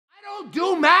don't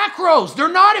do macros.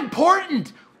 They're not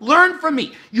important. Learn from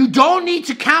me. You don't need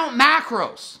to count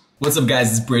macros. What's up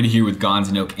guys, it's Brady here with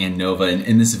Gonzanoke and Nova, and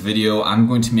in this video I'm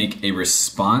going to make a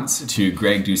response to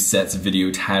Greg Doucette's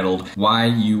video titled Why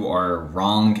You Are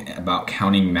Wrong About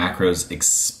Counting Macros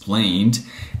Explained.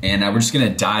 And we're just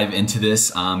gonna dive into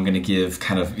this. I'm gonna give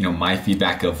kind of my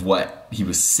feedback of what he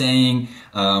was saying,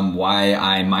 why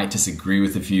I might disagree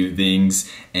with a few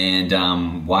things,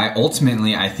 and why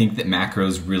ultimately I think that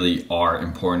macros really are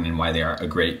important and why they are a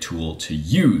great tool to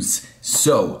use.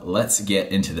 So let's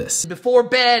get into this. Before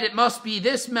bed, it must be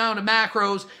this amount of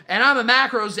macros, and I'm a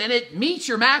macros, and it meets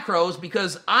your macros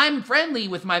because I'm friendly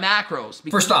with my macros.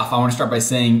 First off, I want to start by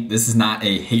saying this is not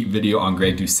a hate video on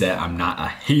Greg Doucette. I'm not a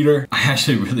hater. I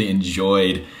actually really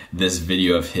enjoyed this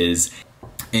video of his.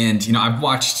 And I've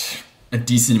watched a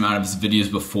decent amount of his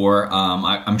videos before.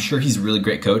 I'm sure he's a really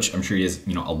great coach. I'm sure he has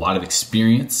a lot of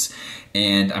experience,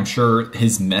 and I'm sure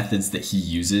his methods that he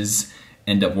uses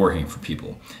end up working for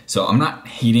people. So I'm not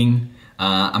hating.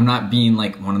 I'm not being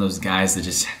like one of those guys that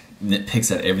just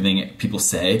nitpicks at everything people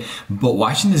say, but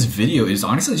watching this video is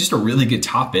honestly just a really good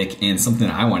topic and something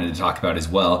that I wanted to talk about as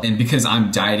well. And because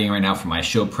I'm dieting right now for my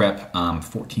show prep,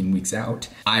 14 weeks out,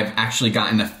 I've actually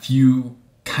gotten a few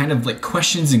kind of like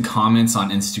questions and comments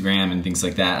on Instagram and things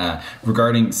like that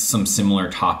regarding some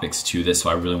similar topics to this,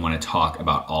 so I really want to talk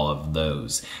about all of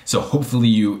those. So hopefully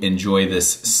you enjoy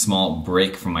this small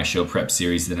break from my show prep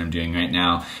series that I'm doing right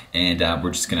now, and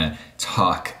we're just gonna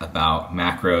talk about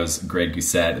macros, Greg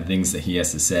Doucette, things that he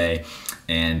has to say,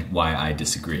 and why I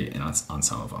disagree on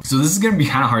some of them. So this is gonna be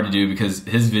kind of hard to do because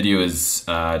his video is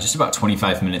just about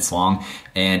 25 minutes long,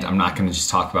 and I'm not gonna just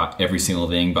talk about every single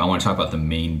thing, but I wanna talk about the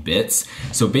main bits.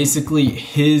 So basically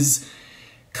his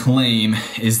claim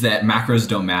is that macros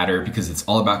don't matter because it's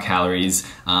all about calories.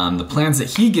 The plans that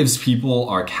he gives people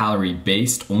are calorie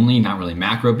based only, not really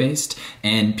macro based,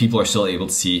 and people are still able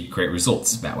to see great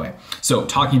results that way. So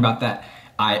talking about that,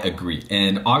 I agree.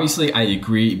 And obviously I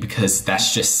agree because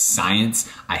that's just science.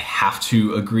 I have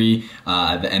to agree.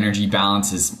 The energy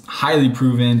balance is highly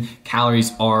proven.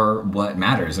 Calories are what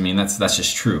matters. I mean, that's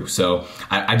just true. So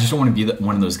I just don't want to be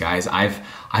one of those guys. I've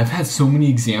had so many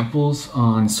examples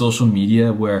on social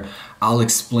media where I'll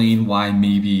explain why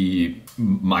maybe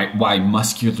why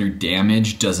muscular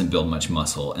damage doesn't build much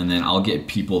muscle. And then I'll get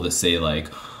people that say like,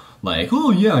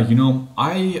 oh yeah,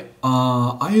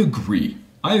 I agree.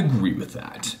 I agree with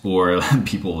that. Or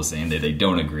people will say that they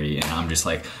don't agree, and I'm just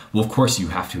like, well, of course you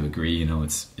have to agree,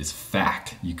 it's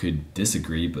fact. You could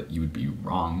disagree, but you would be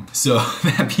wrong. So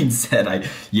that being said,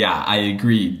 I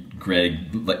agree,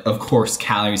 Greg. Like, of course,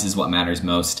 calories is what matters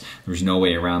most. There's no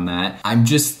way around that. I'm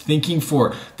just thinking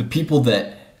for the people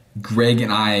that Greg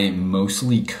and I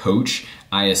mostly coach,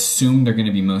 I assume they're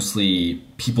gonna be mostly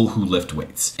people who lift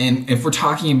weights. And if we're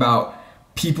talking about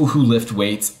people who lift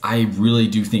weights, I really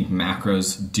do think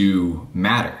macros do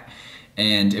matter.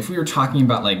 And if we were talking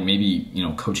about like maybe,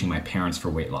 coaching my parents for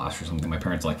weight loss or something, my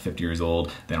parents are like 50 years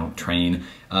old, they don't train,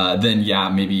 then yeah,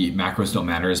 maybe macros don't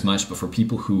matter as much. But for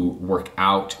people who work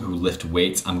out, who lift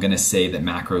weights, I'm gonna say that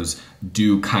macros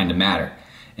do kind of matter.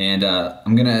 And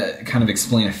I'm gonna kind of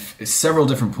explain several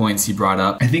different points he brought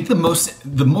up. I think the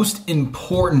most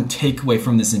important takeaway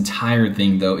from this entire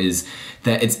thing though is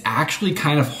that it's actually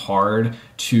kind of hard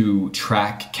to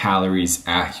track calories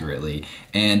accurately.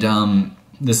 And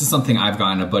this is something I've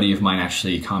gotten. A buddy of mine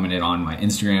actually commented on my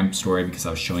Instagram story because I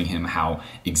was showing him how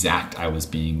exact I was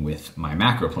being with my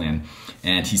macro plan.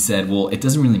 And he said, well, it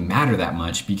doesn't really matter that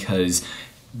much because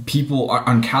people are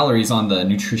on calories on the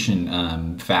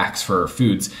nutrition facts for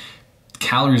foods.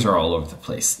 Calories are all over the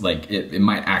place. Like it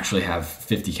might actually have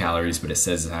 50 calories, but it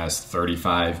says it has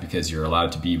 35 because you're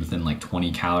allowed to be within like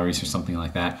 20 calories or something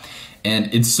like that.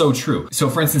 And it's so true. So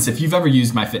for instance, if you've ever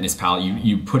used Ftness Pal,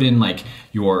 you put in like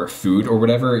your food or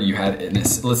whatever you had,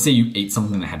 let's say you ate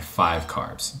something that had 5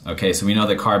 carbs. Okay, so we know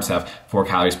that carbs have 4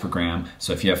 calories per gram.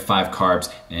 So if you have 5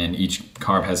 carbs and each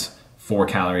carb has 4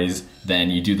 calories, then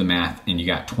you do the math and you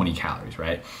got 20 calories,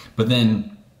 right? But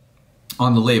then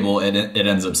on the label, it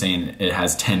ends up saying it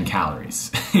has 10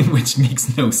 calories, which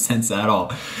makes no sense at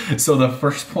all. So the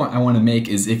first point I want to make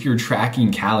is if you're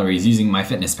tracking calories using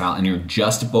Ftness Pal and you're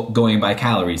just going by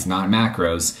calories, not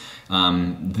macros,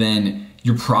 then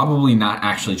you're probably not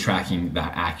actually tracking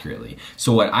that accurately.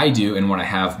 So what I do and what I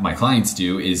have my clients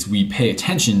do is we pay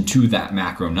attention to that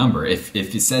macro number. If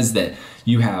it says that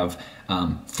you have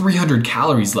 300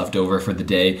 calories left over for the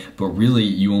day, but really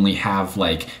you only have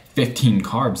like 15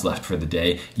 carbs left for the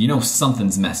day, you know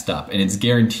something's messed up, and it's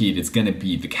guaranteed it's gonna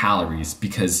be the calories,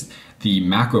 because the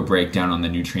macro breakdown on the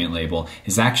nutrient label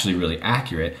is actually really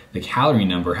accurate. The calorie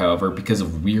number, however, because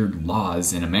of weird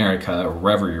laws in America or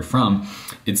wherever you're from,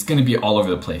 it's gonna be all over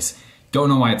the place. Don't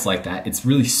know why it's like that. It's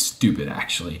really stupid,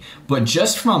 actually. But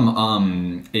just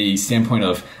from a standpoint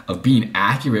of being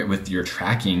accurate with your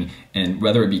tracking, and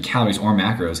whether it be calories or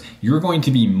macros, you're going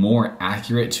to be more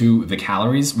accurate to the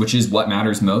calories, which is what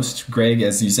matters most. Greg,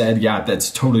 as you said, yeah,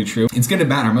 that's totally true. It's gonna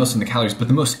matter most in the calories, but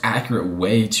the most accurate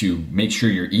way to make sure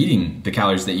you're eating the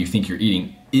calories that you think you're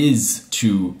eating is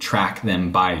to track them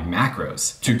by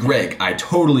macros. To Greg, I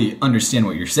totally understand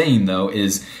what you're saying though,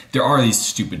 is there are these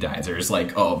stupid diets. There's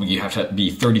like, oh, you have to be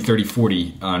 30, 30,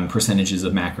 40 on percentages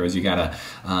of macros. You gotta,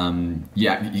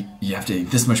 you have to eat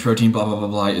this much protein, blah, blah, blah,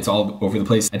 blah. It's all over the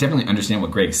place. I definitely understand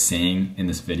what Greg's saying in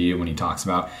this video when he talks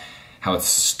about how it's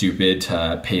stupid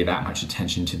to pay that much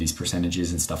attention to these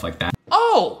percentages and stuff like that.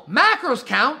 Oh, macros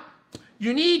count.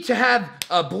 You need to have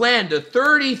a blend, a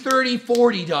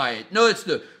 30-30-40 diet. No, it's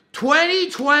the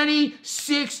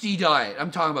 20-20-60 diet.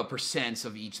 I'm talking about percents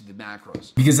of each of the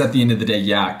macros. Because at the end of the day,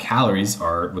 yeah, calories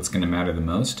are what's gonna matter the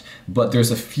most, but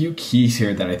there's a few keys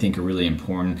here that I think are really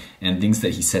important, and things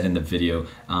that he said in the video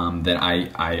that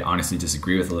I honestly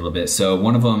disagree with a little bit. So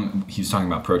one of them, he was talking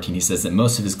about protein. He says that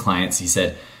most of his clients, he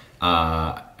said,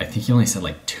 I think he only said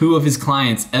like 2 of his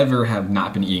clients ever have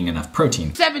not been eating enough protein.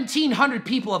 1,700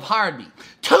 people have hired me.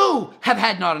 2 have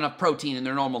had not enough protein in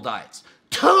their normal diets.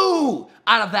 2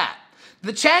 out of that.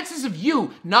 The chances of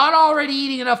you not already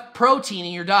eating enough protein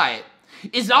in your diet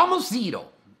is almost 0.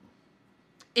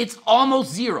 It's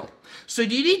almost 0. So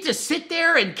do you need to sit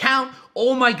there and count,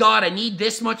 oh my God, I need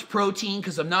this much protein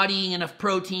because I'm not eating enough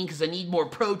protein because I need more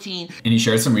protein. And he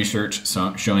shared some research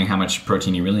showing how much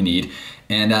protein you really need.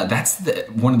 And that's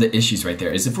one of the issues right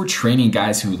there, is if we're training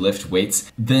guys who lift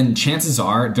weights, then chances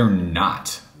are they're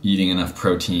not eating enough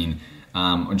protein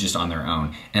just on their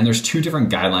own. And there's 2 different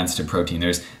guidelines to protein.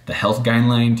 There's the health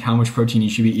guideline, how much protein you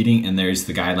should be eating, and there's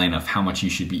the guideline of how much you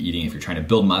should be eating if you're trying to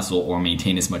build muscle or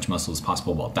maintain as much muscle as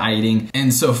possible while dieting.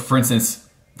 And so, for instance,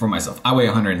 for myself, I weigh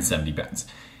 170 pounds.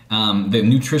 The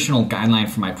nutritional guideline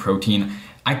for my protein,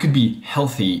 I could be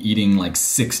healthy eating like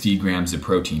 60 grams of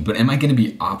protein, but am I gonna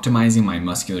be optimizing my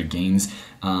muscular gains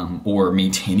or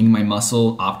maintaining my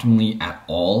muscle optimally at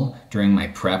all during my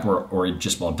prep or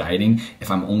just while dieting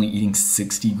if I'm only eating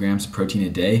 60 grams of protein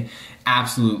a day?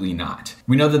 Absolutely not.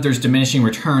 We know that there's diminishing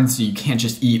returns, so you can't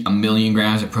just eat 1,000,000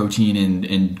 grams of protein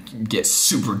and get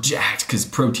super jacked because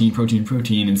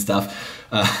protein and stuff,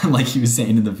 like he was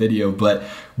saying in the video. But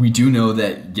we do know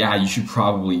that, yeah, you should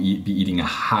probably be eating a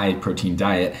high protein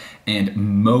diet, and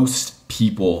most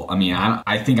people, I mean,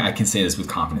 I think I can say this with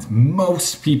confidence,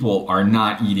 most people are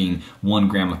not eating 1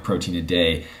 gram of protein a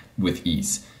day with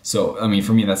ease. So, I mean,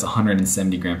 for me, that's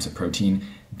 170 grams of protein.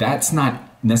 That's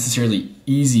not necessarily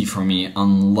easy for me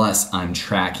unless I'm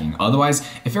tracking. Otherwise,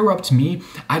 if it were up to me,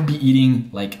 I'd be eating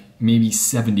like maybe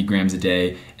 70 grams a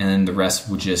day, and then the rest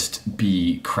would just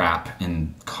be crap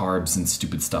and carbs and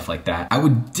stupid stuff like that. I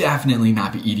would definitely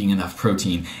not be eating enough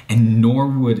protein, and nor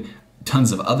would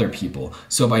tons of other people.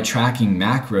 So by tracking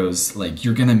macros, like,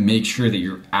 you're gonna make sure that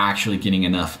you're actually getting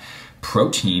enough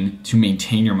protein to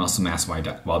maintain your muscle mass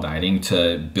while dieting,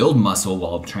 to build muscle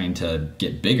while trying to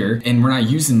get bigger. And we're not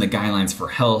using the guidelines for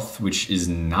health, which is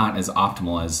not as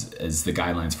optimal as the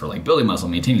guidelines for like building muscle,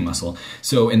 maintaining muscle.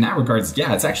 So in that regards,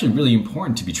 yeah, it's actually really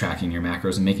important to be tracking your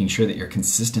macros and making sure that you're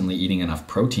consistently eating enough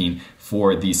protein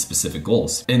for these specific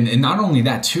goals. And not only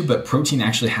that too, but protein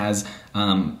actually has,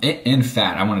 and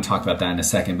fat, I want to talk about that in a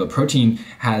second, but protein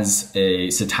has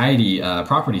a satiety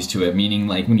properties to it, meaning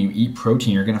like when you eat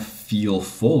protein, you're gonna feel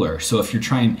fuller. So if you're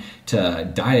trying to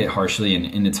diet harshly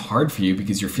and it's hard for you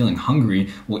because you're feeling hungry,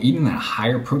 well, eating that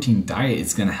higher protein diet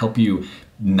is gonna help you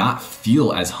not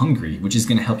feel as hungry, which is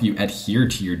gonna help you adhere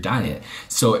to your diet.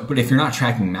 So, but if you're not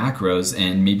tracking macros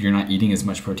and maybe you're not eating as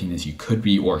much protein as you could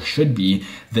be or should be,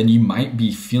 then you might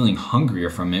be feeling hungrier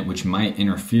from it, which might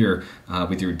interfere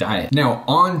with your diet. Now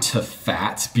on to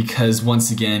fat, because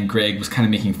once again, Greg was kind of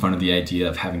making fun of the idea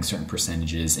of having certain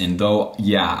percentages. And though,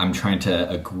 yeah, I'm trying to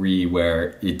agree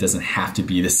where it doesn't have to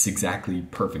be this exactly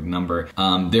perfect number,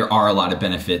 there are a lot of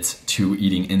benefits to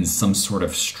eating in some sort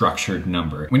of structured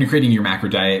number. When you're creating your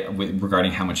macro diet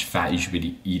regarding how much fat you should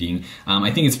be eating,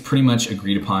 I think it's pretty much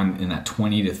agreed upon in that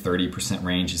 20 to 30%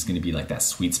 range is gonna be like that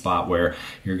sweet spot where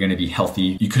you're gonna be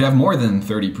healthy. You could have more than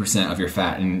 30% of your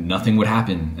fat and nothing would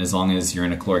happen. As long as you're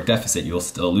in a caloric deficit, you'll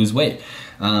still lose weight.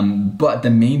 But the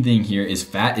main thing here is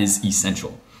fat is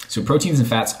essential. So proteins and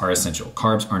fats are essential.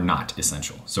 Carbs are not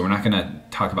essential. So we're not gonna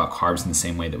talk about carbs in the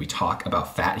same way that we talk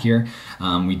about fat here.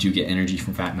 We do get energy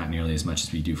from fat, not nearly as much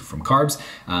as we do from carbs,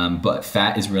 but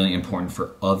fat is really important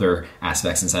for other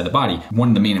aspects inside the body. One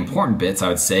of the main important bits, I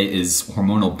would say, is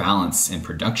hormonal balance and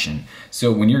production.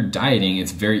 So when you're dieting,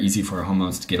 it's very easy for our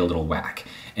hormones to get a little whack.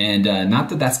 And not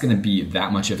that that's gonna be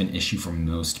that much of an issue for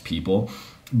most people,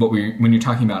 but when you're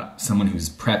talking about someone who's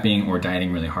prepping or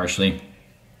dieting really harshly,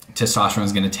 testosterone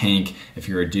is going to tank. If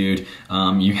you're a dude,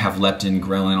 you have leptin,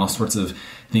 ghrelin, all sorts of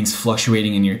things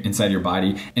fluctuating inside your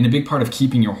body. And a big part of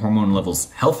keeping your hormone levels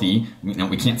healthy,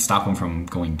 we can't stop them from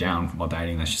going down while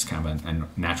dieting. That's just kind of a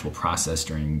natural process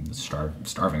during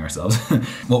starving ourselves.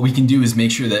 What we can do is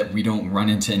make sure that we don't run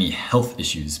into any health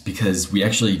issues, because we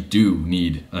actually do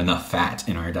need enough fat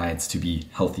in our diets to be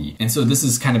healthy. And so this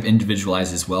is kind of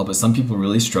individualized as well, but some people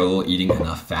really struggle eating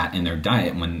enough fat in their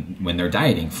diet when they're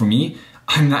dieting. For me,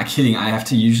 I'm not kidding. I have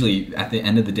to usually, at the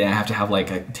end of the day, I have to have like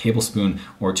a tablespoon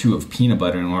or two of peanut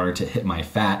butter in order to hit my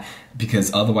fat,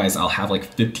 because otherwise I'll have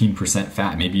like 15%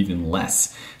 fat, maybe even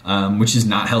less, which is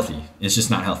not healthy. It's just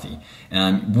not healthy.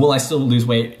 Will I still lose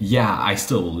weight? Yeah, I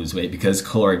still will lose weight, because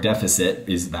caloric deficit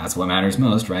that's what matters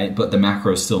most, right? But the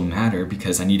macros still matter,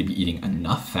 because I need to be eating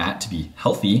enough fat to be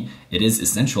healthy. It is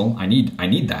essential. I need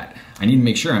that. I need to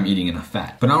make sure I'm eating enough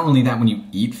fat. But not only that, when you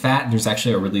eat fat, there's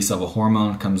actually a release of a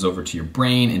hormone that comes over to your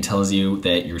brain and tells you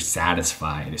that you're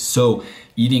satisfied. So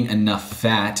eating enough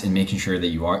fat and making sure that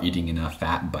you are eating enough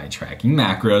fat by tracking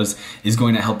macros is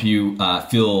going to help you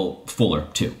feel fuller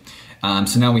too.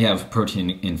 So now we have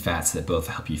protein and fats that both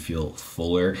help you feel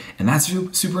fuller. And that's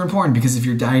super important, because if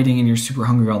you're dieting and you're super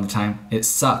hungry all the time, it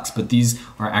sucks. But these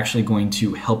are actually going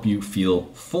to help you feel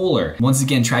fuller. Once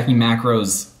again, tracking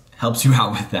macros helps you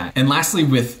out with that. And lastly,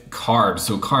 with carbs.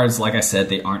 So carbs, like I said,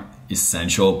 they aren't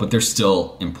essential, but they're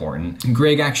still important.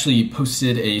 Greg actually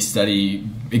posted a study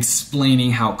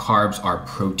explaining how carbs are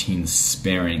protein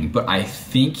sparing, but I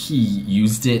think he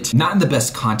used it not in the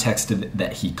best context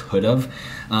that he could have.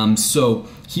 So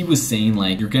he was saying,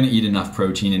 like, you're gonna eat enough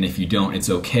protein, and if you don't, it's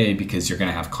okay, because you're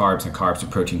gonna have carbs, and carbs are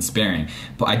protein sparing.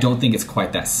 But I don't think it's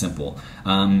quite that simple.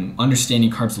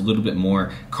 Understanding carbs a little bit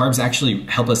more, carbs actually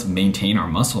help us maintain our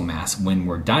muscle mass when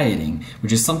we're dieting,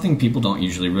 which is something people don't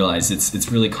usually realize. It's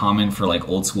really common for like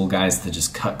old school guys to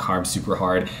just cut carbs super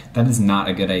hard. That is not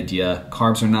a good idea.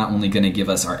 Carbs are not only gonna give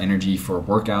us our energy for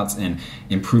workouts and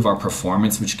improve our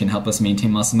performance, which can help us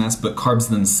maintain muscle mass, but carbs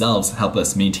themselves help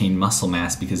us maintain muscle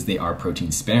mass, because they are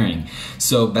protein sparing.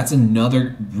 So that's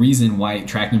another reason why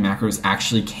tracking macros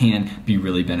actually can be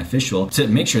really beneficial, to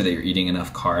make sure that you're eating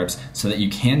enough carbs so that you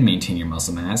can maintain your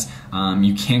muscle mass.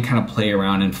 You can kind of play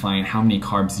around and find how many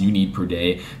carbs you need per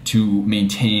day to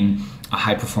maintain a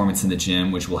high performance in the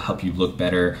gym, which will help you look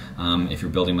better. If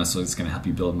you're building muscle, it's gonna help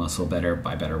you build muscle better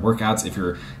by better workouts. If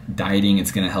you're dieting,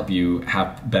 it's gonna help you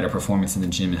have better performance in the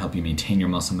gym and help you maintain your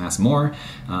muscle mass more,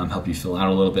 help you fill out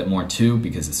a little bit more too,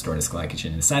 because it stores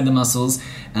glycogen inside the muscles.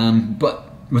 But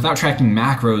without tracking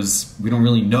macros, we don't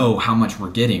really know how much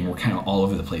we're getting. We're kind of all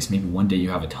over the place. Maybe one day you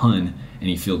have a ton and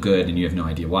you feel good and you have no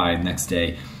idea why. The next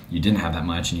day, you didn't have that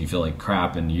much and you feel like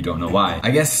crap and you don't know why.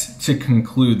 I guess to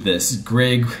conclude this,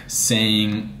 Greg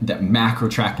saying that macro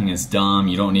tracking is dumb,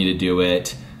 you don't need to do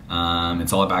it,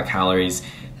 it's all about calories.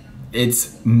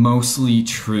 It's mostly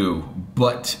true,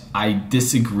 but I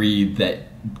disagree that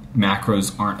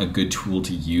macros aren't a good tool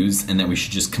to use and that we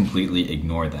should just completely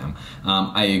ignore them.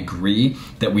 I agree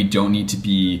that we don't need to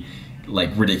be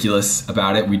like ridiculous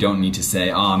about it. We don't need to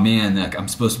say, oh man, like I'm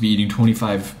supposed to be eating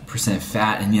 25%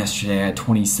 fat and yesterday I had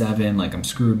 27, like I'm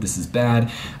screwed, this is bad.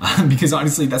 Because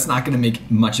honestly, that's not gonna make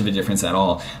much of a difference at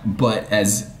all. But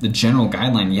as the general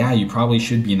guideline, yeah, you probably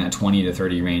should be in that 20 to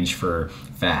 30 range for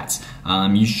fats.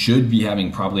 You should be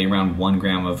having probably around 1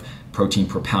 gram of protein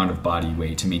per pound of body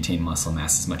weight to maintain muscle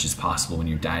mass as much as possible when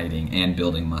you're dieting and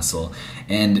building muscle.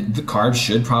 And the carbs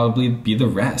should probably be the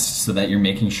rest, so that you're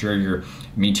making sure you're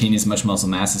maintaining as much muscle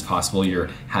mass as possible, you're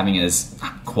having as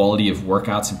quality of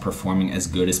workouts and performing as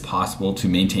good as possible to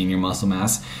maintain your muscle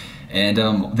mass. And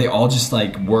they all just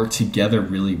like work together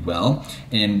really well.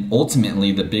 And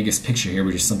ultimately the biggest picture here,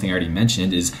 which is something I already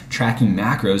mentioned, is tracking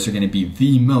macros are gonna be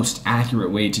the most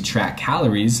accurate way to track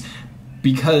calories,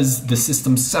 because the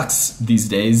system sucks these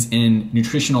days and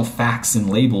nutritional facts and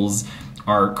labels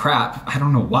are crap. I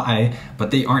don't know why,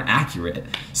 but they aren't accurate.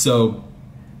 So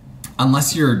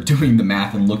unless you're doing the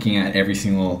math and looking at every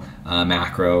single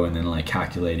macro and then like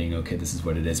calculating, okay, this is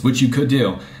what it is, which you could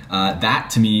do. That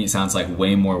to me sounds like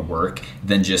way more work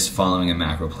than just following a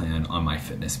macro plan on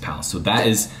Ftness Pal. So that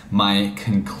is my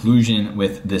conclusion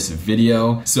with this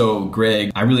video. So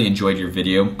Greg, I really enjoyed your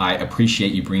video. I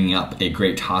appreciate you bringing up a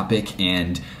great topic,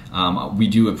 and we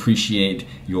do appreciate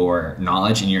your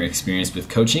knowledge and your experience with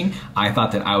coaching. I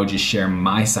thought that I would just share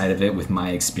my side of it with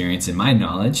my experience and my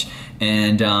knowledge,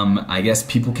 and I guess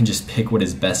people can just pick what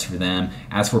is best for them.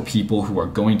 As for people who are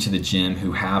going to the gym,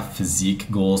 who have physique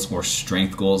goals or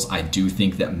strength goals, I do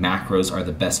think that macros are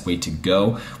the best way to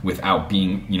go without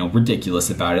being, you know, ridiculous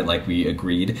about it like we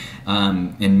agreed.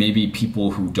 And maybe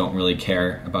people who don't really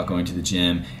care about going to the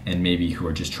gym and maybe who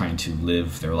are just trying to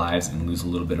live their lives and lose a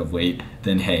little bit of weight,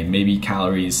 then hey, maybe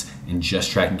calories and just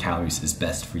tracking calories is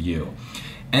best for you.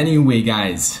 Anyway,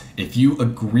 guys, if you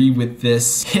agree with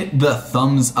this, hit the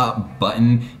thumbs up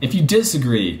button. If you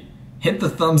disagree, hit the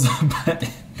thumbs up button.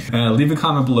 Leave a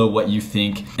comment below what you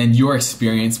think and your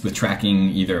experience with tracking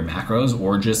either macros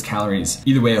or just calories.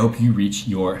 Either way, I hope you reach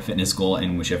your fitness goal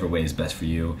in whichever way is best for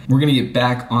you. We're gonna get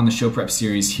back on the show prep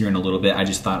series here in a little bit. I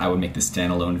just thought I would make this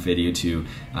standalone video to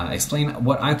explain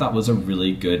what I thought was a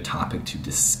really good topic to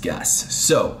discuss.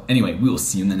 So anyway, we will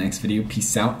see you in the next video.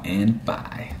 Peace out and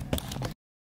bye.